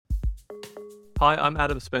Hi, I'm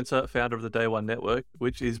Adam Spencer, founder of the Day One Network,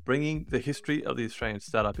 which is bringing the history of the Australian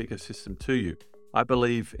startup ecosystem to you. I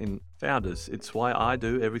believe in founders. It's why I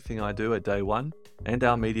do everything I do at Day One and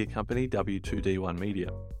our media company, W2D1 Media.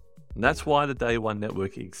 And that's why the Day One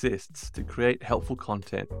Network exists, to create helpful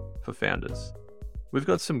content for founders. We've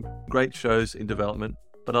got some great shows in development,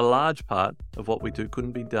 but a large part of what we do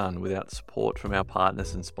couldn't be done without support from our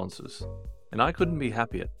partners and sponsors. And I couldn't be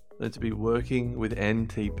happier than to be working with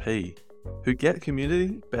NTP, who get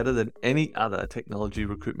community better than any other technology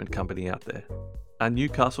recruitment company out there. A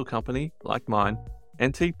Newcastle company like mine,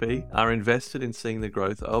 NTP are invested in seeing the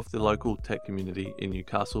growth of the local tech community in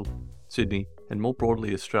Newcastle, Sydney, and more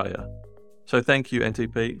broadly Australia. So thank you,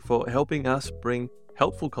 NTP, for helping us bring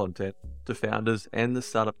helpful content to founders and the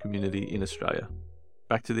startup community in Australia.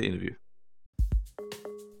 Back to the interview.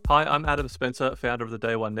 Hi, I'm Adam Spencer, founder of the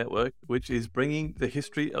Day One Network, which is bringing the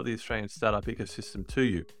history of the Australian startup ecosystem to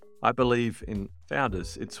you. I believe in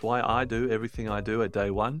founders. It's why I do everything I do at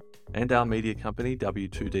Day One and our media company,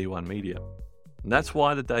 W2D1 Media. And that's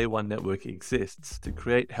why the Day One Network exists, to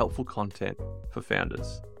create helpful content for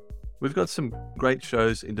founders. We've got some great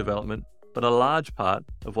shows in development, but a large part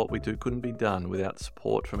of what we do couldn't be done without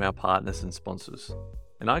support from our partners and sponsors.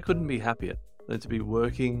 And I couldn't be happier than to be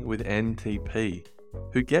working with NTP,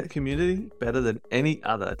 who get community better than any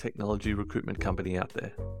other technology recruitment company out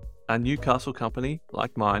there. A Newcastle company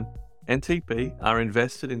like mine, NTP are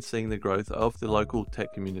invested in seeing the growth of the local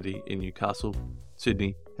tech community in Newcastle,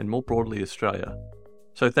 Sydney, and more broadly Australia.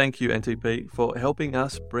 So thank you, NTP, for helping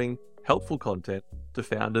us bring helpful content to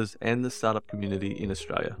founders and the startup community in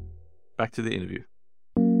Australia. Back to the interview.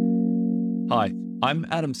 Hi, I'm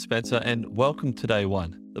Adam Spencer, and welcome to Day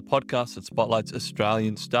One, the podcast that spotlights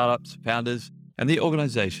Australian startups, founders, and the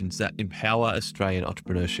organisations that empower Australian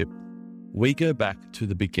entrepreneurship. We go back to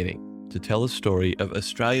the beginning to tell the story of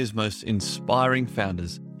Australia's most inspiring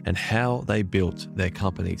founders and how they built their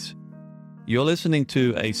companies. You're listening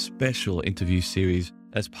to a special interview series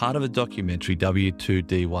as part of a documentary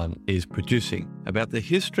W2D1 is producing about the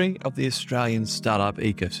history of the Australian startup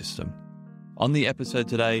ecosystem. On the episode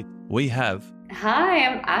today, we have... Hi,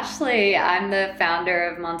 I'm Ashley. I'm the founder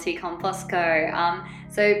of Monty Compost Co.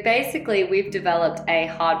 So basically, we've developed a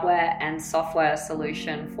hardware and software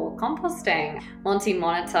solution for composting. Monty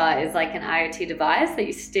Monitor is like an IoT device that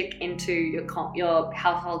you stick into your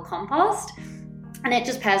household compost, and it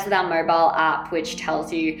just pairs with our mobile app, which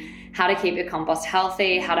tells you how to keep your compost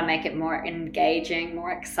healthy, how to make it more engaging,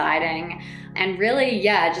 more exciting, and really,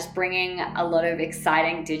 just bringing a lot of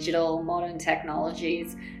exciting digital modern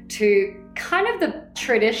technologies to kind of the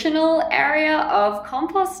traditional area of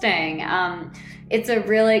composting.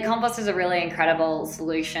 Compost is a really incredible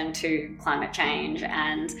solution to climate change,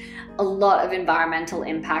 and a lot of environmental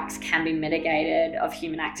impacts can be mitigated, of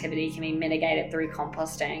human activity can be mitigated through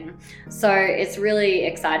composting. So it's really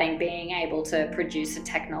exciting being able to produce a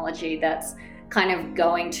technology that's kind of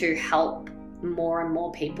going to help more and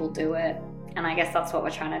more people do it. And I guess that's what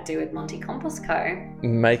we're trying to do with Monty Compost Co.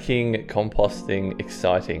 Making composting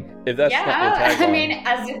exciting. If that's not your tagline. I mean,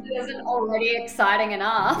 as if it isn't already exciting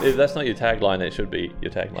enough. If that's not your tagline, it should be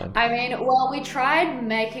your tagline. I mean, well, we tried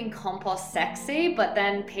making compost sexy, but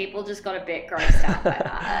then people just got a bit grossed out by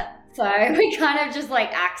that. So we kind of just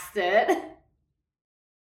axed it.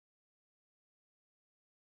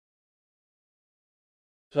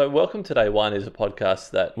 So welcome to Day One is a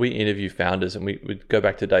podcast that we interview founders, and we go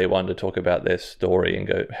back to Day One to talk about their story and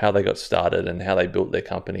go how they got started and how they built their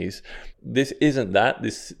companies. This isn't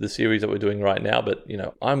the series that we're doing right now, but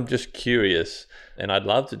I'm just curious, and I'd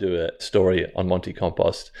love to do a story on Monty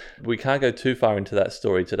Compost. We can't go too far into that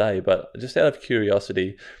story today, but just out of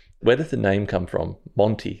curiosity, where did the name come from,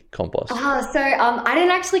 Monty Compost? I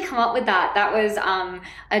didn't actually come up with that. That was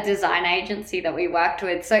a design agency that we worked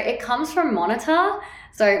with. So it comes from Monitor.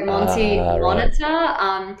 So Monty Monitor.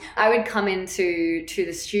 Right. I would come into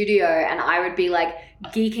the studio and I would be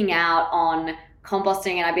geeking out on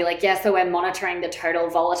composting, and I'd be so we're monitoring the total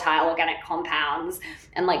volatile organic compounds,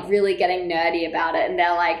 and really getting nerdy about it. And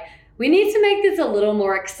they're like, we need to make this a little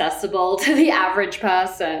more accessible to the average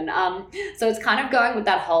person. So it's kind of going with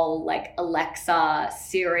that whole Alexa,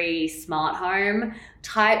 Siri, smart home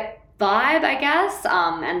type vibe, I guess.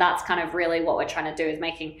 And that's kind of really what we're trying to do, is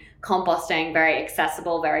making composting very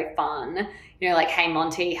accessible, very fun. Hey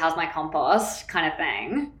Monty, how's my compost kind of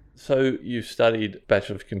thing. So you studied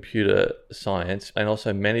Bachelor of Computer Science and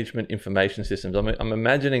also Management Information Systems. I'm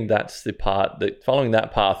imagining that's the part that following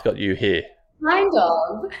that path got you here. Kind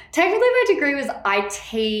of. Technically, my degree was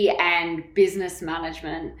IT and business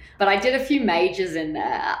management, but I did a few majors in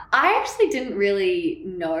there. I actually didn't really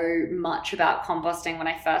know much about composting when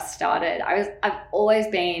I first started. I've always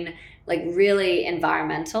been like really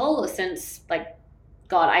environmental since like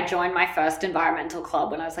God, I joined my first environmental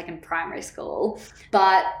club when I was like in primary school,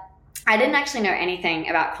 but I didn't actually know anything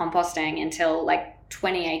about composting until like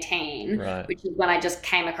 2018, Right. which is when I just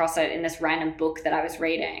came across it in this random book that I was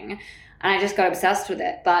reading. And I just got obsessed with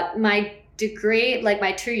it. But my degree, like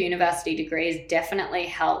my 2 university degrees, definitely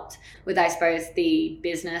helped with, I suppose, the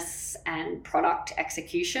business and product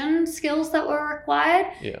execution skills that were required.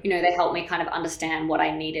 Yeah. You know, they helped me kind of understand what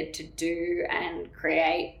I needed to do and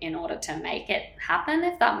create in order to make it happen,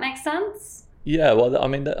 if that makes sense. Yeah, well, I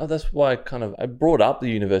mean, that's why I brought up the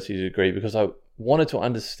university degree, because I wanted to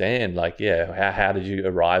understand, like, yeah, how did you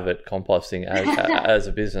arrive at composting as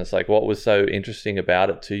a business? Like, what was so interesting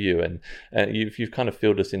about it to you? And you've kind of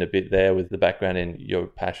filled us in a bit there with the background in your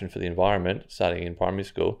passion for the environment, starting in primary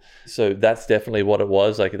school. So that's definitely what it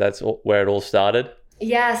was. Like, that's where it all started.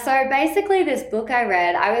 Yeah, so basically this book I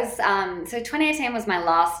read, so 2018 was my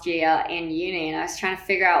last year in uni and I was trying to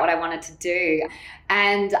figure out what I wanted to do.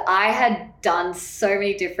 And I had done so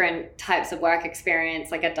many different types of work experience.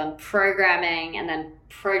 Like I'd done programming and then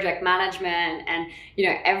project management and, you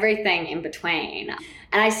know, everything in between.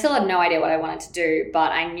 And I still had no idea what I wanted to do,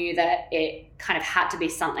 but I knew that it kind of had to be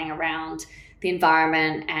something around the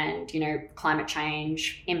environment and, you know, climate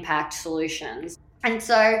change, impact solutions. And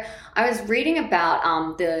so I was reading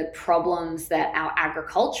about the problems that our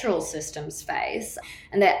agricultural systems face,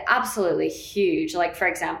 and they're absolutely huge. Like, for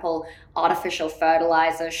example, artificial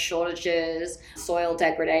fertilizer shortages, soil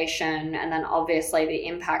degradation, and then obviously the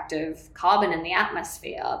impact of carbon in the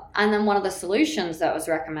atmosphere. And then one of the solutions that was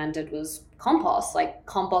recommended was compost, like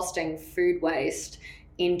composting food waste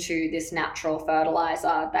into this natural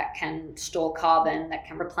fertilizer that can store carbon, that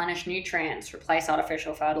can replenish nutrients, replace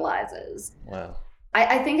artificial fertilizers. Wow.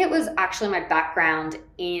 I think it was actually my background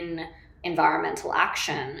in environmental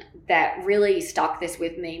action that really stuck this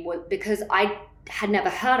with me, because I had never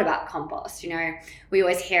heard about compost. You know, we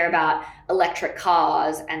always hear about electric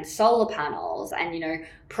cars and solar panels and, you know,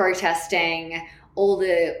 protesting all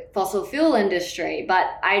the fossil fuel industry,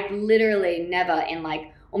 but I'd literally never in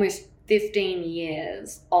like almost 15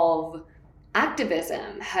 years of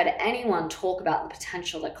activism heard anyone talk about the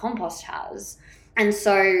potential that compost has. And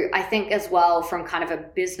so I think as well, from kind of a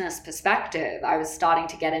business perspective, I was starting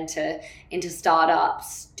to get into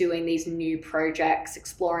startups, doing these new projects,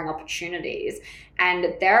 exploring opportunities.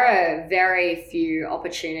 And there are very few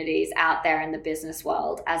opportunities out there in the business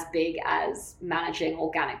world as big as managing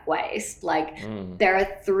organic waste. Like there are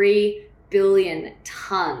 3 billion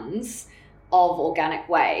tons of organic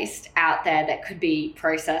waste out there that could be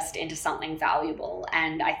processed into something valuable.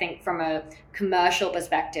 And I think from a commercial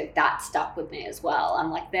perspective, that stuck with me as well.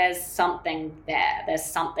 I'm like, there's something there. There's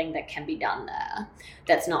something that can be done there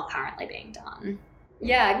that's not currently being done.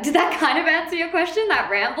 Yeah, did that kind of answer your question, that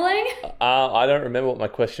rambling? I don't remember what my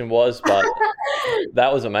question was, but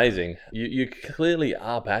that was amazing. You clearly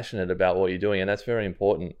are passionate about what you're doing, and that's very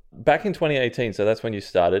important. Back in 2018, so that's when you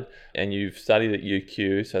started, and you've studied at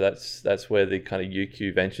UQ, so that's where the kind of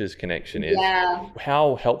UQ Ventures connection is. Yeah.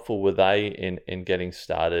 How helpful were they in getting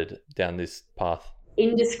started down this path?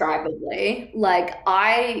 Indescribably. Like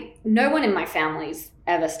no one in my family's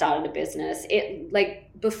ever started a business. It like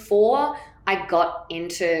before I got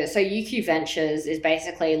into, so UQ Ventures is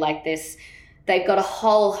basically like this, they've got a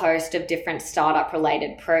whole host of different startup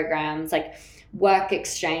related programs, like work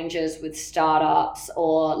exchanges with startups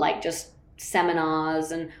or like just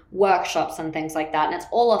seminars and workshops and things like that. And it's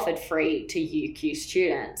all offered free to UQ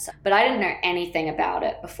students. But I didn't know anything about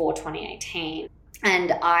it before 2018.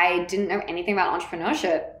 And I didn't know anything about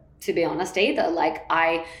entrepreneurship, to be honest, either. Like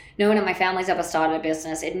no one in my family's ever started a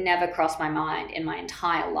business. It never crossed my mind in my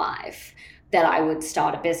entire life that I would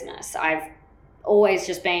start a business. I've always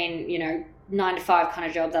just been, 9-to-5 kind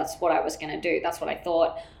of job. That's what I was going to do. That's what I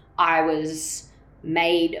thought I was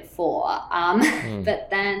made for. But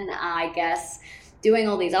then I guess doing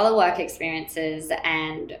all these other work experiences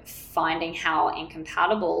and finding how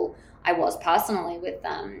incompatible I was personally with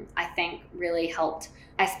them, I think really helped,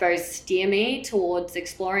 I suppose, steer me towards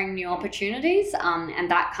exploring new opportunities.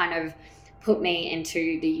 And that kind of put me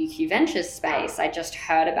into the UQ Ventures space. I just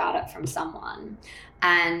heard about it from someone.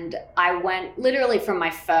 And I went literally from my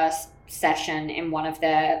first session in one of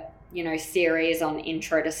their, series on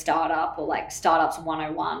intro to startup or like startups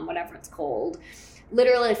 101, whatever it's called.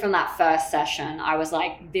 Literally from that first session, I was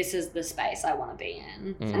like, this is the space I want to be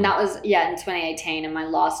in. And that was, in 2018, in my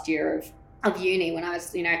last year of of uni, when I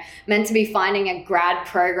was, meant to be finding a grad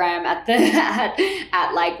program at the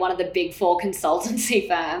at like one of the big four consultancy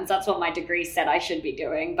firms. That's what my degree said I should be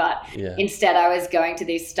doing. But instead I was going to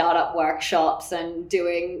these startup workshops and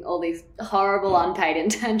doing all these horrible unpaid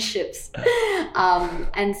internships.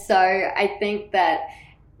 And so I think that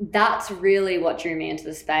that's really what drew me into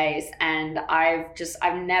the space. And I've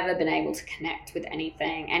never been able to connect with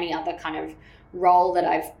any other kind of role that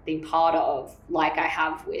I've been part of like I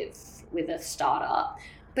have with a startup.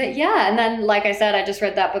 But yeah, and then like I said, I just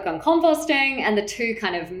read that book on composting and the two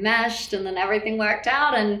kind of meshed, and then everything worked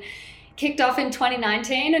out and kicked off in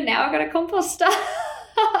 2019, and now I've got a composter.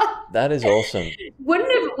 That is awesome.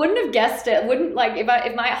 Wouldn't have guessed it. Wouldn't, like,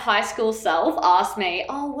 if my high school self asked me,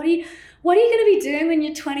 "Oh, what are you going to be doing when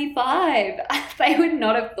you're 25?" They would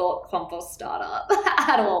not have thought compost startup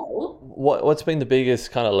at all. What's been the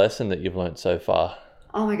biggest kind of lesson that you've learned so far?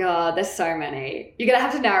 Oh my God, there's so many. You're going to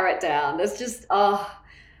have to narrow it down. There's just,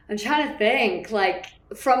 I'm trying to think, like,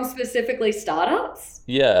 from specifically startups.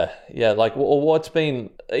 Yeah. Like, what's been,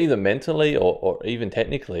 either mentally or even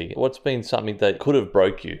technically, what's been something that could have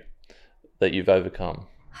broke you that you've overcome?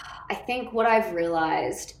 I think what I've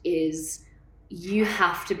realized is you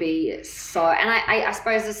have to be so, and I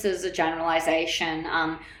suppose this is a generalization,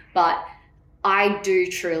 but I do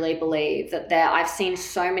truly believe that I've seen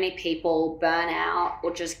so many people burn out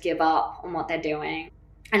or just give up on what they're doing.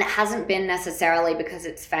 And it hasn't been necessarily because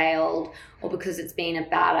it's failed or because it's been a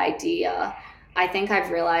bad idea. I think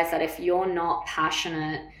I've realized that if you're not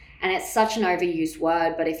passionate, and it's such an overused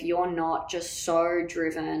word, but if you're not just so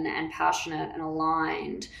driven and passionate and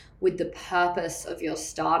aligned with the purpose of your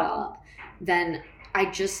startup, then I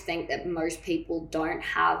just think that most people don't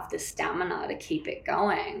have the stamina to keep it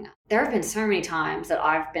going. There have been so many times that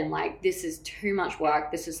I've been like, this is too much work,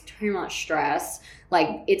 this is too much stress.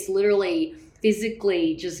 Like, it's literally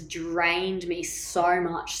physically just drained me so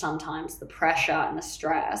much sometimes, the pressure and the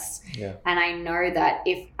stress. Yeah. And I know that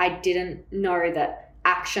if I didn't know that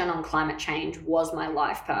action on climate change was my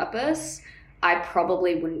life purpose, I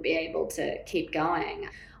probably wouldn't be able to keep going.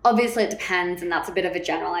 Obviously it depends, and that's a bit of a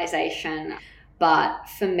generalization. But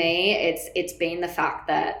for me, it's been the fact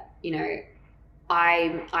that,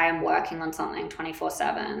 I am working on something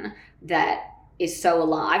 24/7 that is so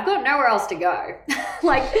aligned. I've got nowhere else to go.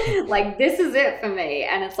 like this is it for me.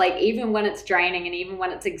 And it's like, even when it's draining and even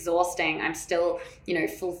when it's exhausting, I'm still,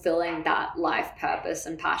 fulfilling that life purpose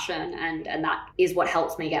and passion. And that is what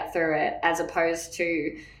helps me get through it, as opposed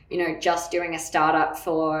to, just doing a startup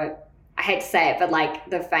for, I hate to say it, but like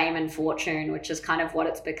the fame and fortune, which is kind of what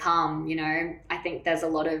it's become. I think there's a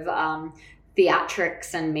lot of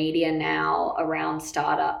theatrics and media now around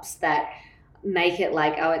startups that make it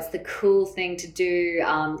like, oh, it's the cool thing to do.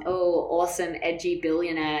 Oh, awesome, edgy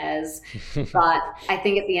billionaires. But I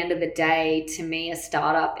think at the end of the day, to me, a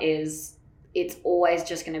startup it's always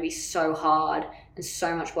just going to be so hard and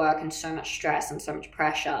so much work and so much stress and so much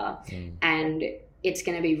pressure. And it's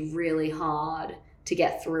going to be really hard to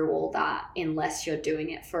get through all that unless you're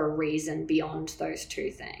doing it for a reason beyond those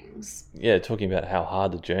two things. Yeah, talking about how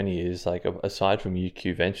hard the journey is, like, aside from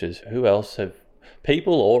UQ Ventures, who else have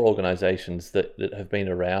people or organizations that have been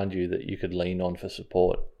around you that you could lean on for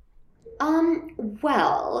support?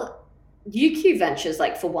 Well, UQ Ventures,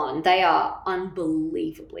 like, for one, they are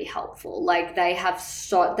unbelievably helpful. Like, they've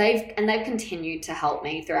continued to help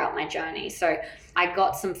me throughout my journey. So I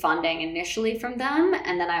got some funding initially from them,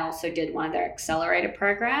 and then I also did one of their accelerator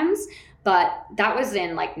programs. But that was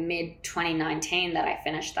in like mid 2019 that I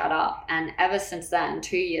finished that up. And ever since then,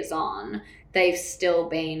 2 years on, they've still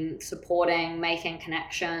been supporting, making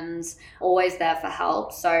connections, always there for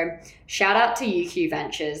help. So shout out to UQ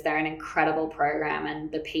Ventures. They're an incredible program,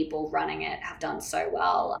 and the people running it have done so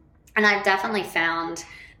well. And I've definitely found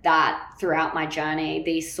that throughout my journey,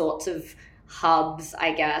 these sorts of hubs,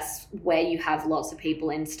 I guess, where you have lots of people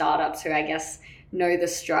in startups who, I guess, know the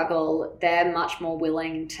struggle, they're much more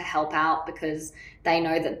willing to help out because they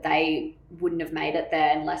know that they wouldn't have made it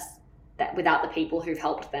there without the people who've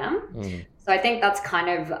helped them. So I think that's kind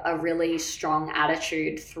of a really strong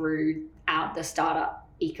attitude throughout the startup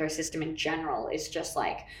ecosystem in general. Is just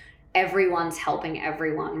like everyone's helping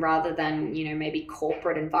everyone, rather than, maybe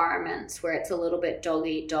corporate environments where it's a little bit dog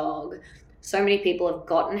eat dog. So many people have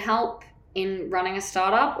gotten help in running a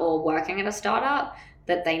startup or working at a startup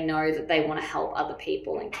that they know that they want to help other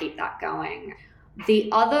people and keep that going.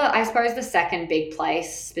 I suppose the second big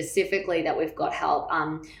place specifically that we've got help,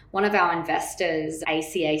 one of our investors,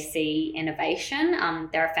 ACAC Innovation,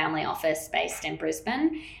 they're a family office based in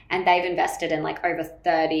Brisbane, and they've invested in like over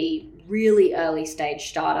 30 really early stage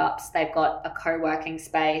startups. They've got a co-working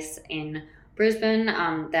space in Brisbane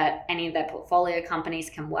that any of their portfolio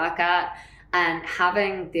companies can work at. And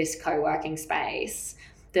having this co-working space,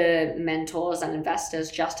 the mentors and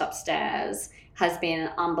investors just upstairs, has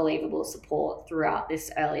been unbelievable support throughout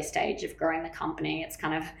this early stage of growing the company. It's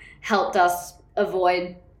kind of helped us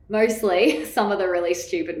avoid mostly some of the really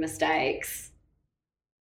stupid mistakes.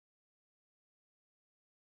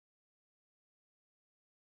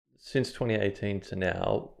 Since 2018 to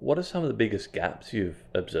now, what are some of the biggest gaps you've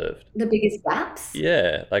observed? The biggest gaps?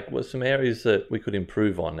 Yeah, like what some areas that we could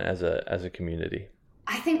improve on as a community?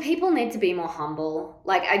 I think people need to be more humble.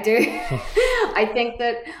 Like I do. I think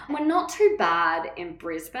that we're not too bad in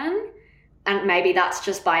Brisbane. And maybe that's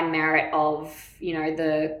just by merit of,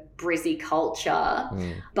 the Brizzy culture.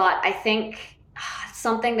 But I think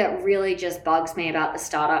something that really just bugs me about the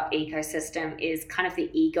startup ecosystem is kind of the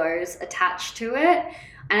egos attached to it.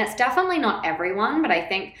 And it's definitely not everyone, but I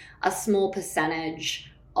think a small percentage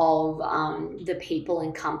of the people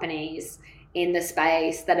and companies in the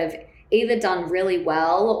space that have either done really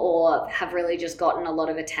well or have really just gotten a lot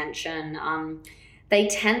of attention, they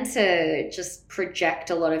tend to just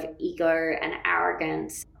project a lot of ego and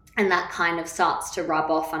arrogance, and that kind of starts to rub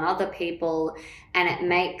off on other people, and it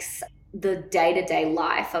makes the day-to-day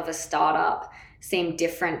life of a startup seem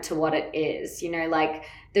different to what it is. Like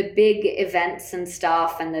the big events and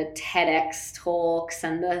stuff and the TEDx talks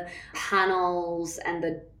and the panels and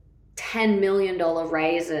the $10 million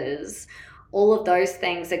raises, all of those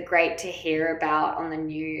things are great to hear about on the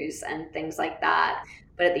news and things like that.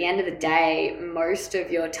 But at the end of the day, most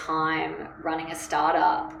of your time running a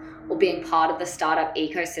startup or being part of the startup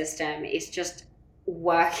ecosystem is just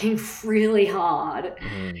working really hard.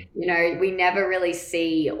 We never really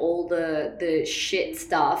see all the shit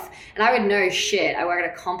stuff. And I would know shit. I work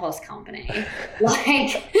at a compost company.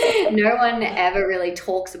 Like no one ever really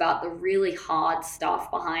talks about the really hard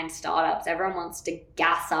stuff behind startups. Everyone wants to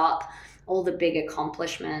gas up all the big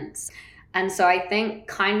accomplishments. And so I think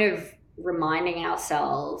kind of reminding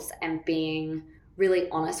ourselves and being really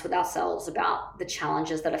honest with ourselves about the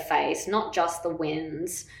challenges that are faced, not just the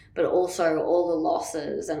wins, but also all the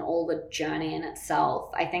losses and all the journey in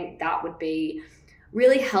itself. I think that would be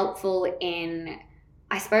really helpful in,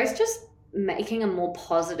 I suppose, just making a more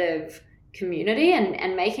positive community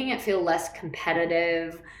and making it feel less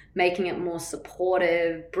competitive, making it more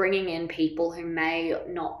supportive, bringing in people who may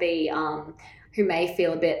not be, who may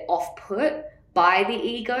feel a bit off-put by the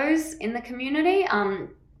egos in the community.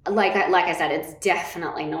 Like I said, it's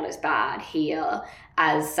definitely not as bad here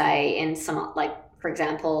as, say, in some, like, for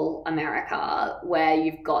example, America, where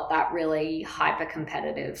you've got that really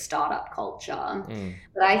hyper-competitive startup culture.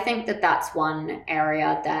 But I think that that's one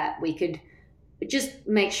area that we could just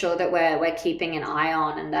make sure that we're keeping an eye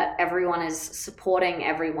on, and that everyone is supporting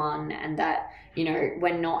everyone, and that,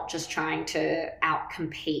 we're not just trying to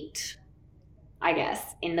outcompete, I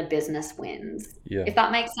guess, in the business wins. Yeah. If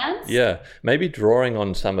that makes sense? Yeah. Maybe drawing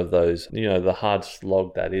on some of those, the hard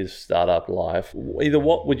slog that is startup life. Either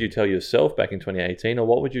what would you tell yourself back in 2018, or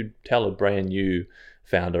what would you tell a brand new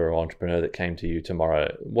founder or entrepreneur that came to you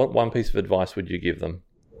tomorrow? What one piece of advice would you give them?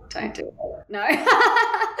 Don't do it. No.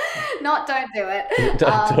 Not don't do it.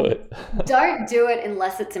 Don't do it. Don't do it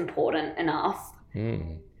unless it's important enough.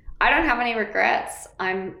 I don't have any regrets.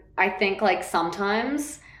 I think like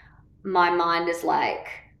sometimes my mind is like,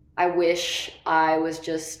 I wish I was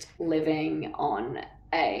just living on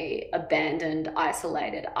a abandoned,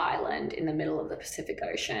 isolated island in the middle of the Pacific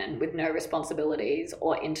Ocean with no responsibilities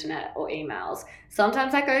or internet or emails.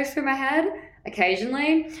 Sometimes that goes through my head,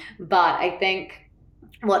 occasionally, but I think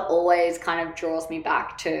what always kind of draws me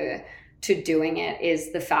back to doing it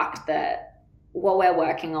is the fact that what we're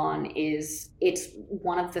working on it's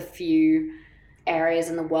one of the few areas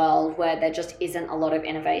in the world where there just isn't a lot of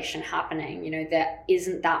innovation happening. There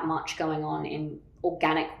isn't that much going on in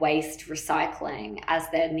organic waste recycling as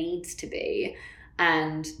there needs to be.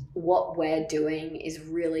 And what we're doing is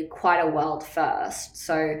really quite a world first.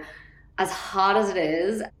 So as hard as it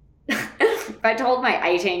is, if I told my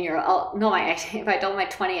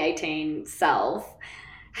 2018 self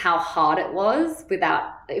how hard it was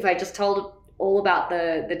if I just told all about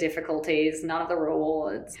the difficulties, none of the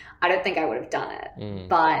rewards, I don't think I would have done it.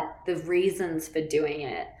 But the reasons for doing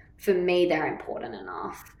it, for me, they're important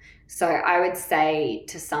enough. So I would say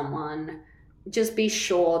to someone, just be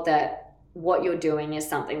sure that what you're doing is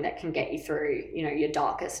something that can get you through, your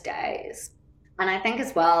darkest days. And I think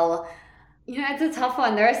as well, it's a tough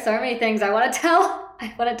one. There are so many things I want to tell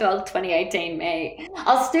 2018 me.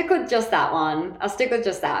 I'll stick with just that one.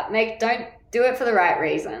 Don't do it for the right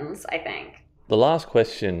reasons, I think. The last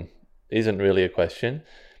question isn't really a question.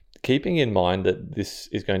 keeping in mind that this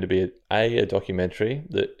is going to be a documentary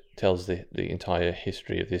that tells the entire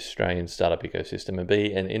history of the Australian startup ecosystem, and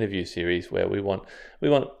B, an interview series where we want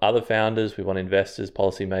other founders, we want investors,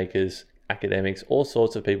 policymakers, academics, all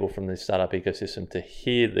sorts of people from the startup ecosystem to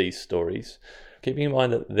hear these stories. Keeping in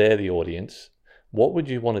mind that they're the audience, what would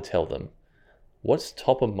you want to tell them? What's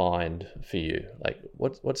top of mind for you? Like,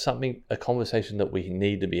 what's something, a conversation that we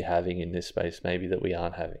need to be having in this space, maybe that we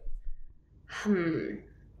aren't having?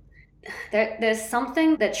 There's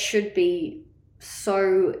something that should be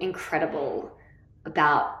so incredible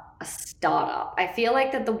about a startup. I feel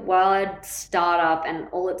like that the word startup and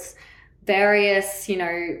all its various,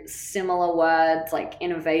 similar words like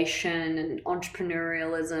innovation and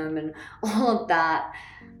entrepreneurialism and all of that,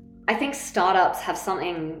 I think startups have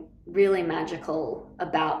something really magical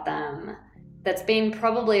about them that's been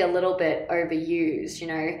probably a little bit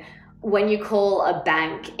overused. When you call a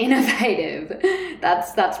bank innovative,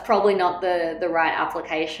 that's probably not the right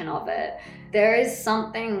application of it. There is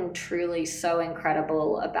something truly so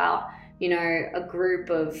incredible about, a group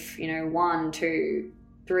of, 1, 2,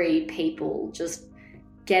 3 people just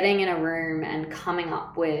getting in a room and coming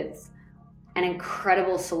up with an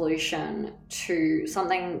incredible solution to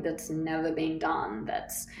something that's never been done,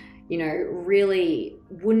 that's, really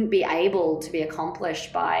wouldn't be able to be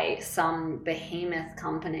accomplished by some behemoth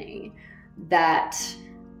company, that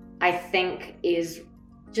I think is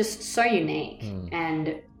just so unique.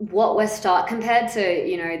 And what we're compared to,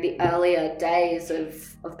 the earlier days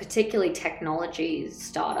of particularly technology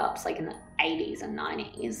startups, like in the 80s and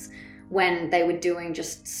 90s, when they were doing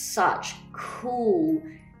just such cool,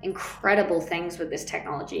 incredible things with this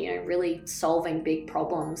technology, really solving big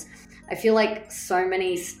problems. I feel like so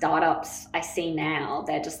many startups I see now,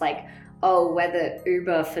 they're just like, oh, we're the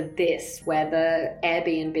Uber for this, we're the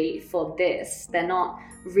Airbnb for this. They're not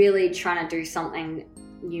really trying to do something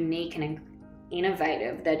unique and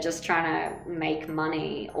innovative. They're just trying to make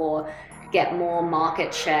money or get more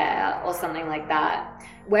market share or something like that.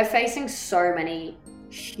 We're facing so many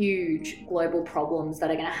huge global problems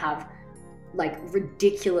that are going to have like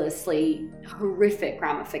ridiculously horrific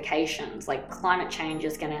ramifications. Like climate change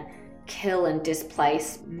is going to kill and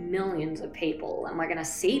displace millions of people, and we're going to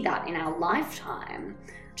see that in our lifetime.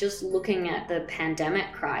 Just looking at the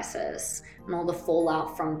pandemic crisis and all the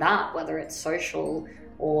fallout from that, whether it's social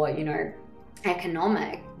or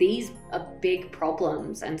economic, these are big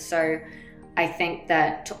problems. And so I think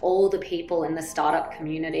that to all the people in the startup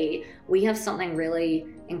community, we have something really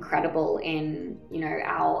incredible in,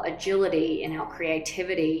 our agility, in our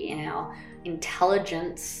creativity, in our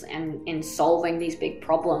intelligence, and in solving these big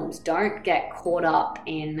problems. Don't get caught up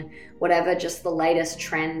in whatever just the latest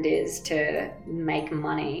trend is to make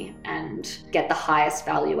money and get the highest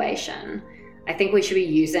valuation. I think we should be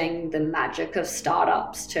using the magic of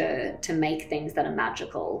startups to make things that are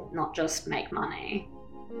magical, not just make money.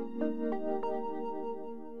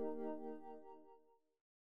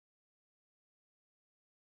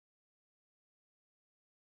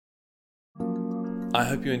 I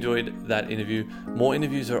hope you enjoyed that interview. More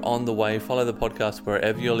interviews are on the way. Follow the podcast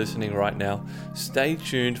wherever you're listening right now. Stay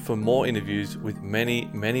tuned for more interviews with many,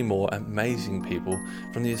 many more amazing people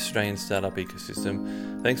from the Australian startup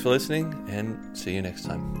ecosystem. Thanks for listening, and see you next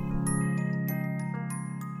time.